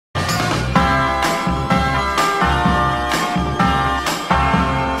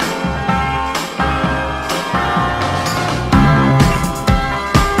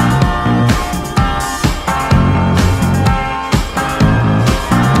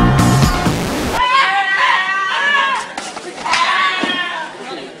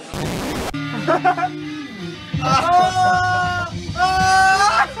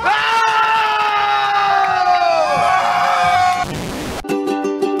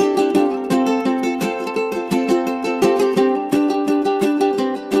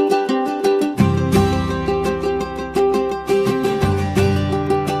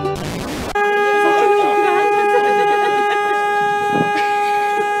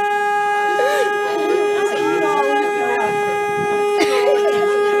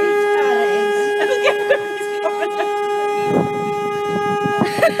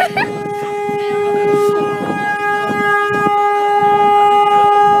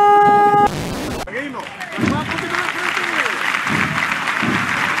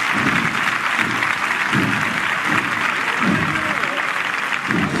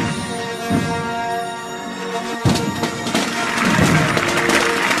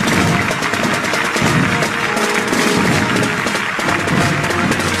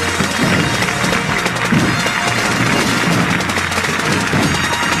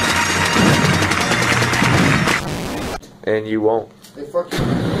then you won't. They fucking...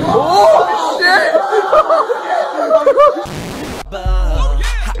 Oh, shit!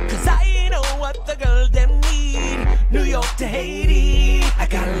 Cause I know what the girl them need. New York to Haiti. I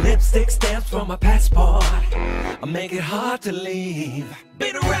got lipstick stamps for my passport. I make it hard to leave.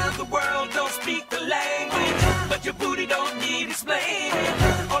 Been around the world, don't speak the language, but your booty don't need explaining.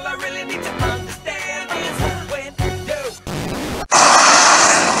 All I really need to understand is when you.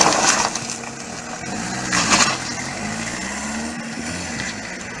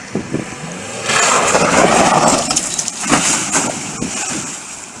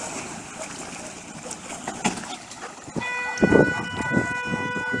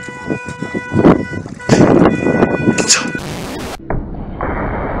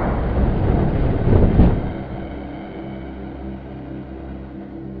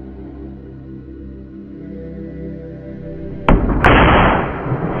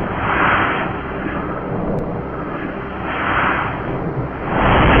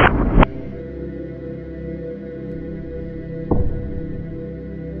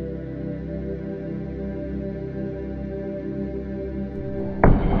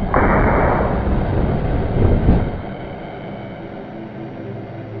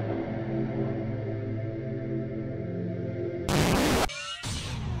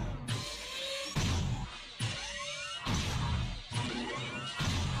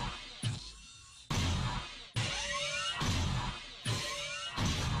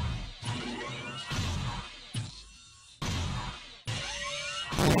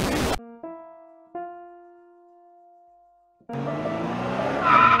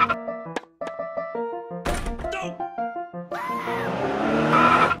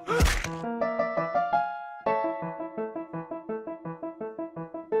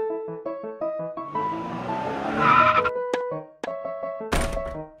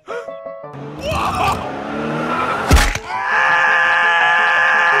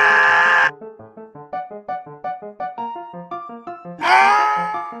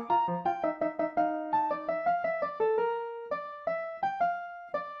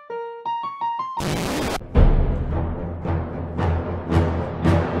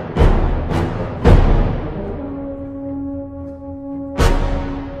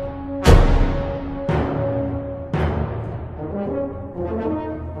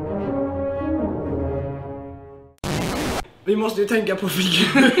 Vi måste ju tänka på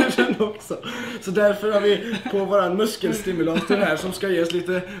figuren också. Så därför har vi på våran muskelstimulator här som ska ge oss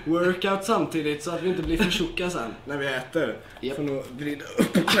lite workout samtidigt så att vi inte blir för tjocka sen när vi äter. Yep. Får nog vrida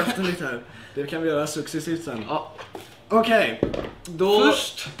upp kraften lite här. Det kan vi göra successivt sen. Ja. Okej, då...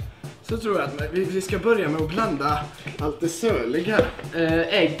 Först så tror jag att vi ska börja med att blanda allt det söliga.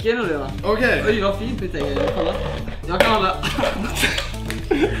 Äggen och det va? Okej. Oj, vad fint mitt ägg. Kolla. Jag kan hålla.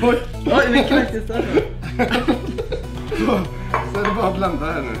 Oj, vilken faktiskt där. Så är det bara att blanda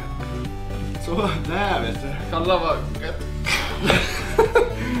här nu. Så, där vet du. Kalla vad gött.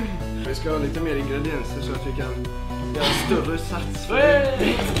 Vi ska ha lite mer ingredienser så att vi kan göra större sats.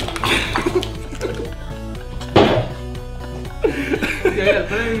 Jag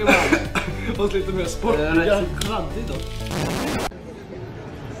hjälper dig ingen man. Och lite mer sportiga. Det är rätt så kladdigt då.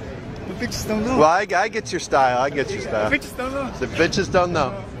 The bitches don't know. Well, I get your style. I get your style. The bitches don't know. The bitches don't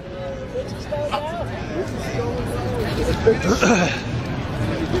know.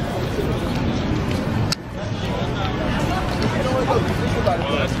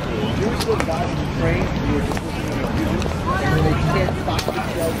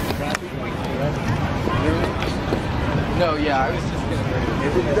 No, yeah, I was just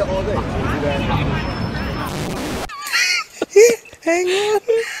gonna do that all day. Hang on.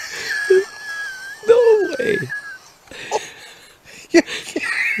 No way.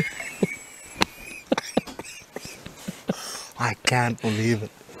 I can't believe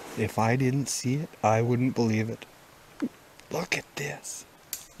it. If I didn't see it, I wouldn't believe it. Look at this.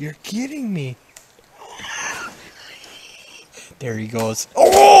 You're kidding me. There he goes.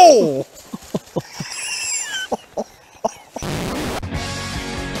 Oh!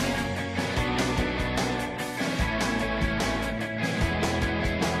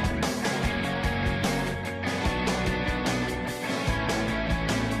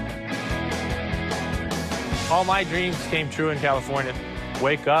 All my dreams came true in California.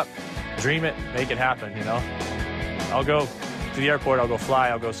 Wake up, dream it, make it happen, you know? I'll go to the airport, I'll go fly,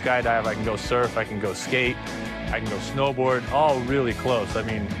 I'll go skydive, I can go surf, I can go skate, I can go snowboard, all really close. I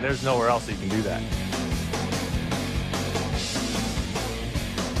mean, there's nowhere else you can do that.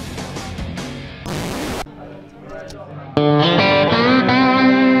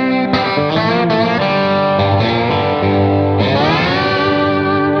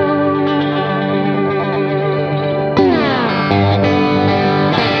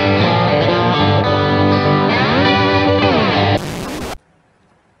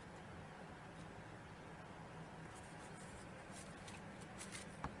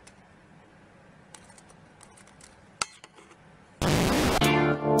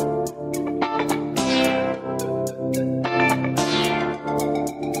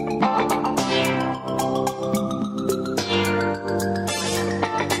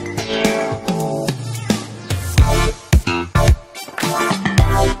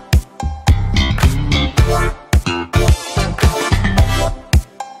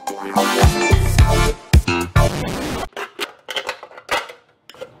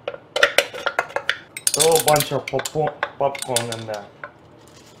 bunch of popcorn in there.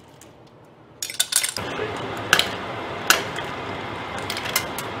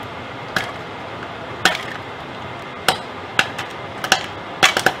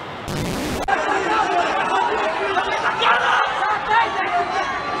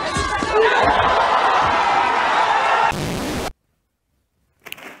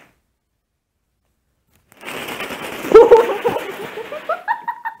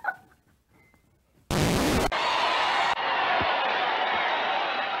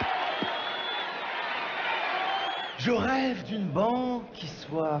 Je rêve d'une banque qui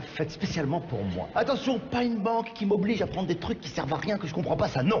soit faite spécialement pour moi. Attention, pas une banque qui m'oblige à prendre des trucs qui servent à rien, que je comprends pas,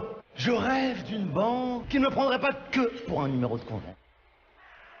 ça non. Je rêve d'une banque qui ne me prendrait pas que pour un numéro de compte.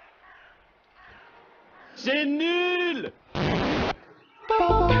 C'est nul!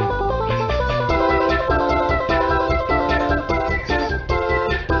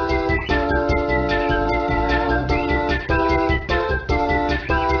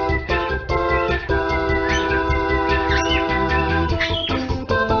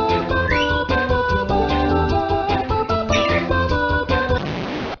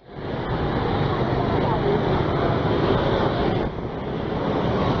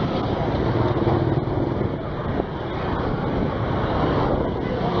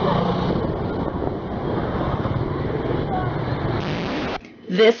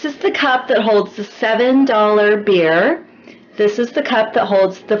 This is the cup that holds the $7 beer. This is the cup that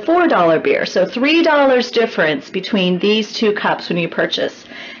holds the $4 beer. So $3 difference between these two cups when you purchase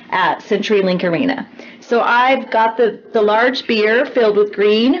at CenturyLink Arena. So I've got the large beer filled with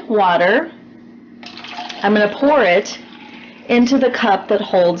green water. I'm going to pour it into the cup that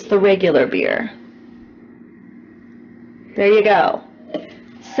holds the regular beer. There you go.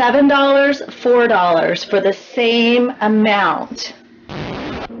 $7, $4 for the same amount.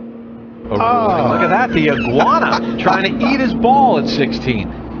 Oh, look at that, the iguana trying to eat his ball at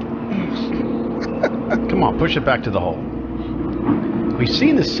 16. Come on, push it back to the hole. We've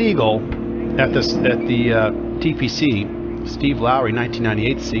seen the seagull at the TPC. Steve Lowry,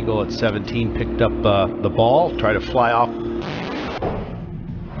 1998 seagull at 17, picked up the ball, tried to fly off.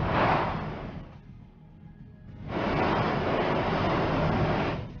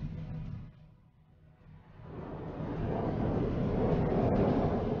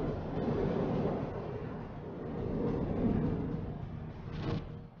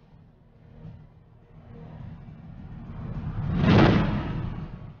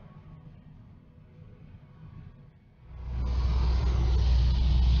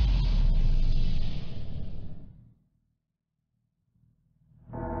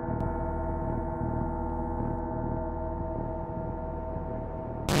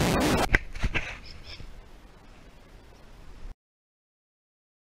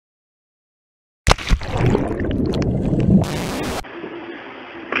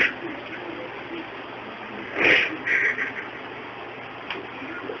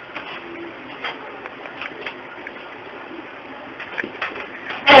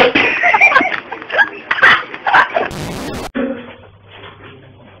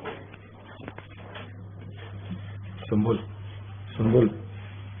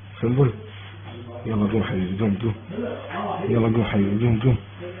 سنبل يلا قوم حبيبي قوم يلا قوم حبيبي قوم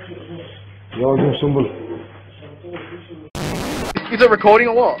يلا قوم سنبل. Is it recording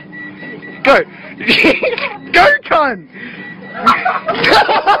or what? Go! Go, cunt!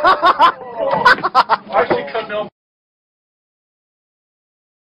 Actually, cut me off.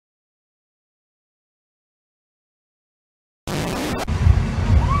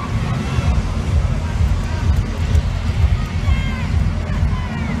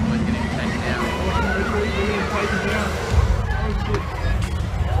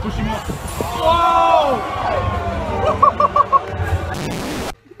 Push him off. Whoa!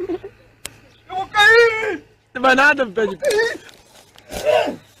 Eu vou cair! Não vai nada, pede.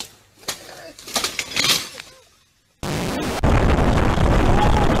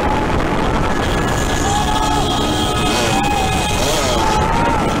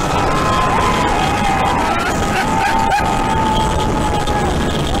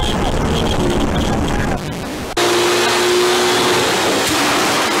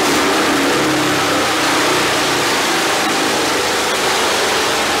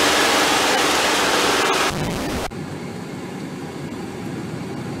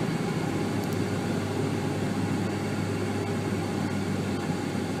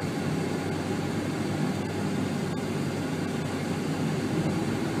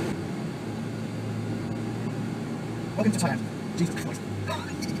 Welcome to Thailand. Jesus Christ.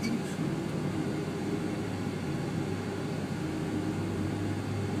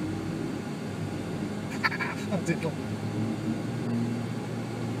 détends.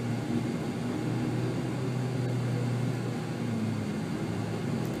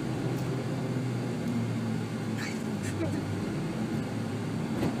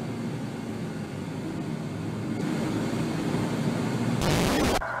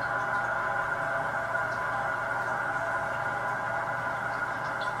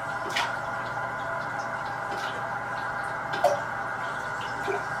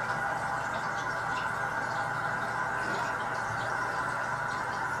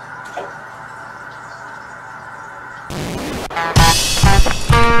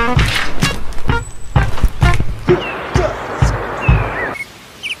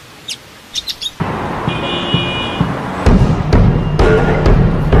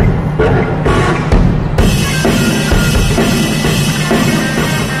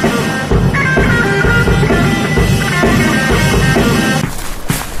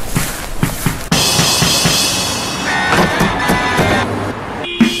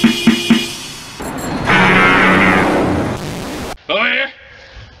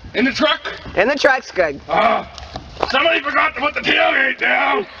 In the truck? In the truck's good. Somebody forgot to put the tailgate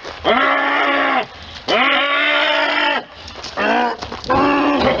down.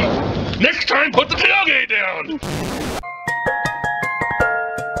 Next time, put the tailgate down.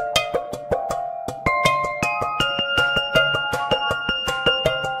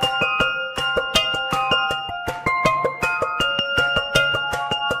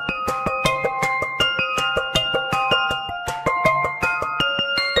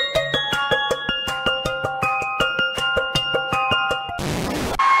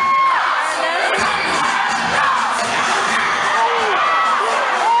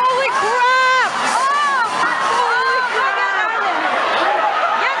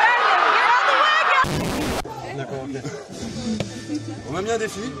 D'accord, ok. On m'a mis un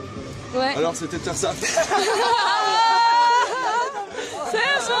défi. Ouais. Alors c'était de faire ça. C'est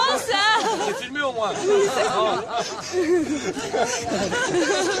bon ça. J'ai filmé au moins.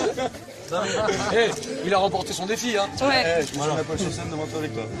 Hey, il a remporté son défi, hein. Ouais. Je me pas sur scène devant toi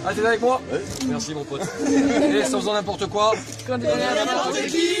avec toi. Ah, t'es là avec moi? Ouais. Merci mon pote. Et sans faisant n'importe quoi. Quand on est n'importe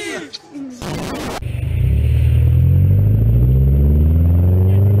qui.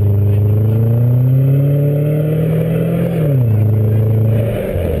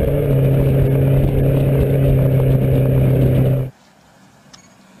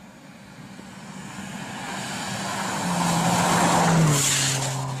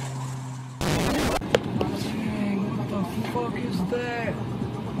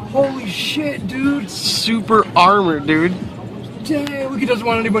 Holy shit, dude! Super armored, dude. Dang, look, he doesn't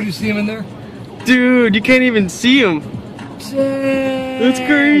want anybody to see him in there. Dude, you can't even see him. Dang. That's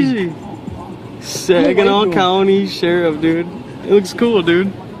crazy. Saginaw County Sheriff, dude. It looks cool, dude.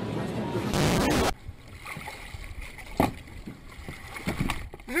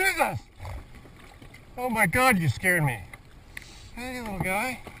 Jesus! Oh my God, you scared me. Hey, little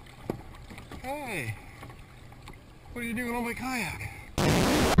guy. Hey. What are you doing on my kayak?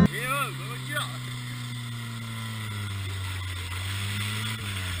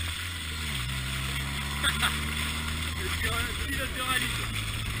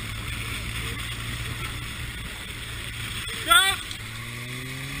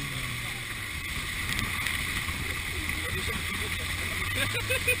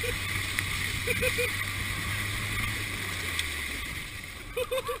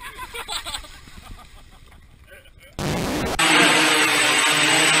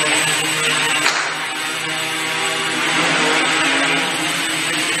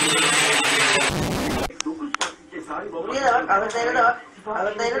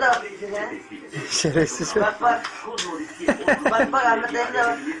 Şerefsiz.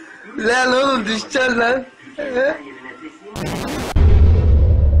 Lan oğlum düşeceksin lan.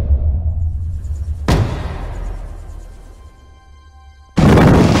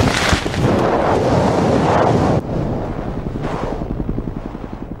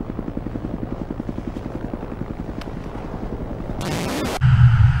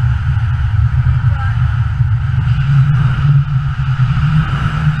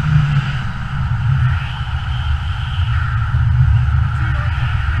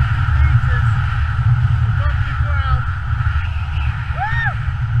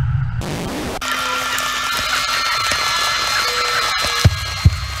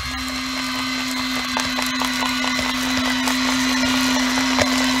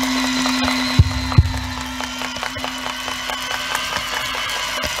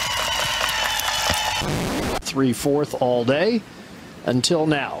 .3/4 all day until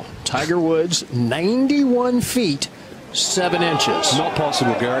now. Tiger Woods 91 feet 7 inches. Not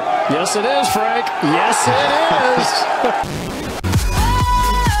possible, Garrett. Yes, it is, Frank. Yes, it is.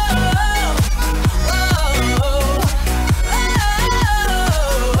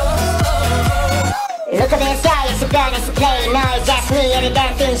 Look at this guy, it's a gun, it's a plane. No, it's just me and the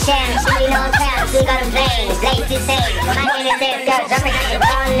damn thing shams. Shooting on clouds, we got a vein. Place to say, my name is this girl, jumping at the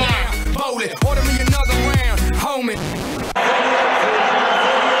bone now. Hold it, order me another round, homie.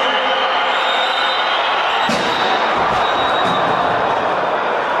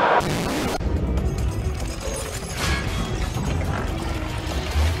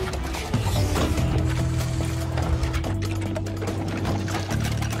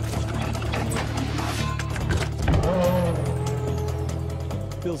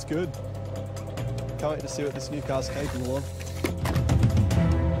 Feels good. Can't wait to see what this new car's capable of.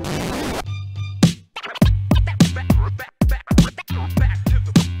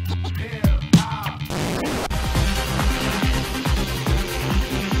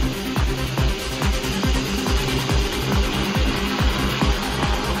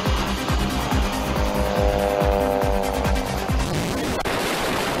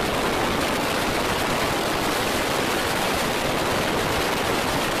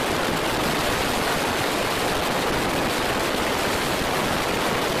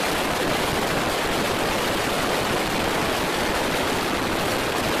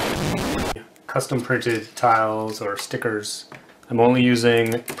 Custom printed tiles or stickers. I'm only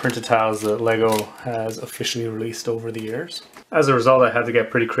using printed tiles that LEGO has officially released over the years. As a result, I had to get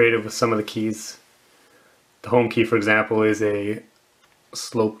pretty creative with some of the keys. The home key, for example, is a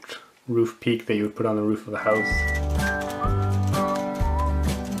sloped roof peak that you would put on the roof of the house.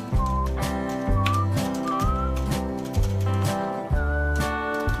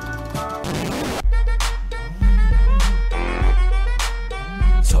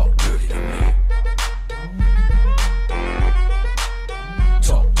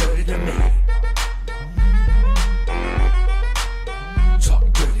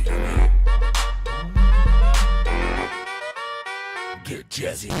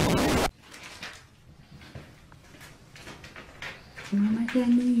 Jazzy. Mama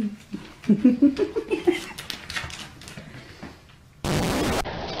Danny.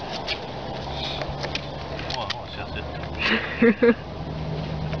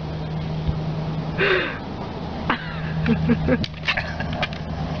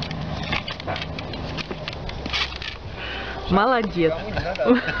 Молодец.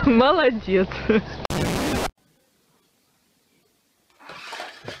 Молодец.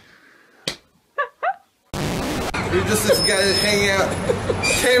 He's just this guy that's hanging out.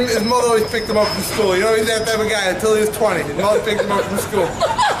 His mother always picked him up from school. You know, he's that type of guy until he was 20. His mother picked him up from school.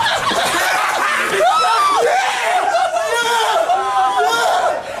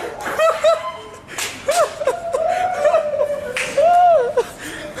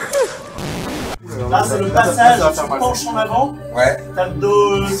 Là, c'est le passage, tu te penches en avant. Ouais. T'as le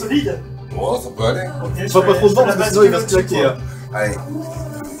dos solide. Oh, ça peut aller. Ok, Sois pas trop devant parce que sinon il va se claquer. Allez.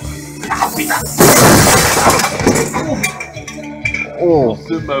 Ah putain. Oh,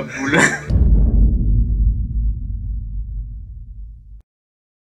 de ma boule.